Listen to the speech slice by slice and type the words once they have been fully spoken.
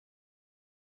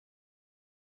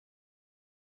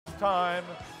time.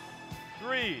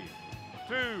 3,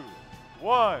 2,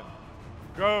 1,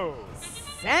 go.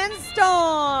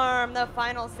 Sandstorm, the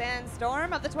final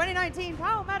sandstorm of the 2019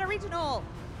 Palmetto Regional.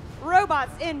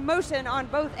 Robots in motion on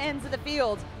both ends of the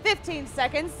field. 15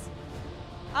 seconds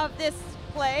of this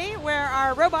play where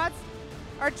our robots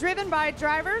are driven by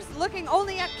drivers looking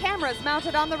only at cameras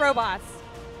mounted on the robots.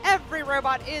 Every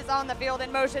robot is on the field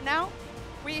in motion now.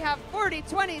 We have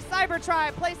 4020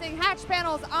 Cybertribe placing hatch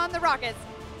panels on the rockets,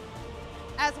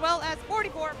 as well as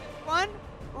 4451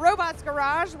 Robots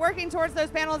Garage working towards those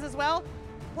panels as well,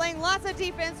 playing lots of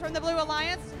defense from the Blue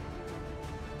Alliance,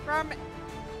 from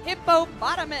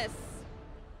Hippopotamus.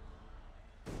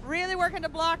 Really working to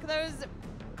block those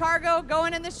cargo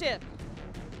going in the ship.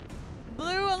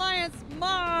 Blue Alliance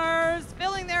Mars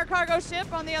filling their cargo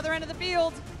ship on the other end of the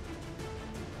field.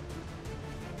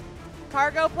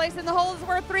 Cargo placed in the hole is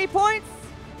worth 3 points.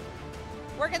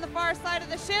 Working the far side of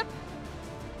the ship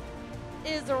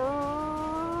is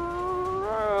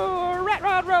Rat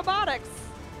Rod Robotics.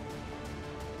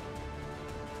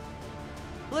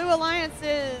 Blue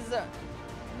Alliance's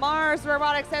Mars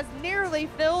Robotics has nearly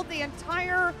filled the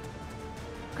entire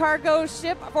cargo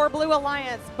ship for Blue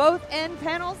Alliance. Both end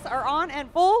panels are on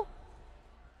and full.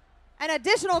 An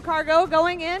additional cargo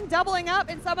going in, doubling up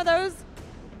in some of those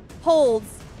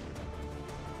holds.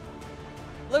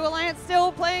 Blue Alliance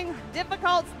still playing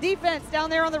difficult defense down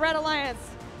there on the Red Alliance.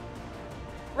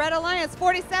 Red Alliance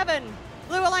 47,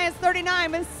 Blue Alliance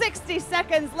 39 with 60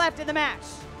 seconds left in the match.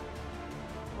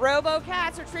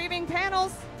 RoboCats retrieving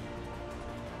panels.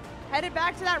 Headed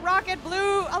back to that rocket.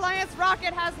 Blue Alliance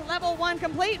rocket has level 1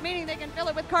 complete, meaning they can fill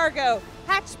it with cargo.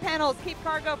 Hatch panels keep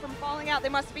cargo from falling out. They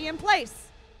must be in place.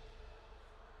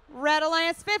 Red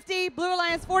Alliance 50, Blue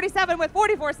Alliance 47 with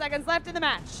 44 seconds left in the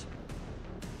match.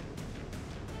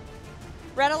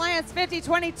 Red Alliance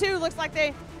 50-22 looks like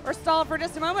they were stalled for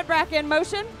just a moment. Back in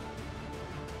motion.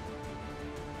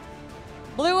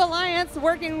 Blue Alliance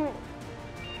working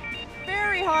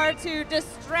very hard to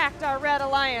distract our Red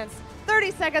Alliance.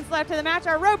 30 seconds left in the match.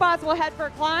 Our robots will head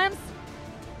for climbs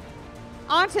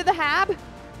onto the hab.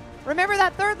 Remember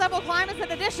that third level climb is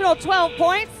an additional 12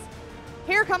 points.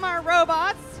 Here come our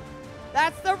robots.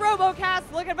 That's the RoboCats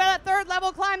looking for that third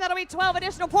level climb. That'll be 12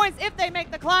 additional points if they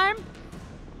make the climb.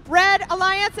 Red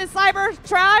Alliance is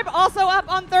Cybertribe, also up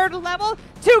on third level.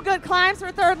 2 good climbs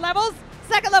for third levels.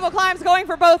 Second level climbs going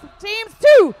for both teams.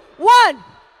 2, 1,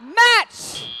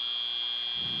 match!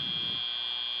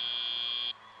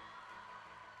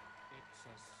 It's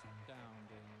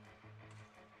astounding.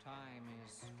 Time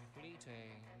is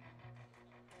fleeting.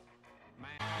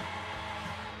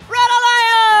 Red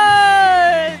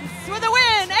Alliance with a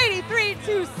win,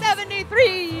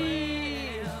 83-73.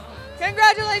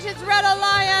 Congratulations, Red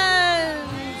Alliance!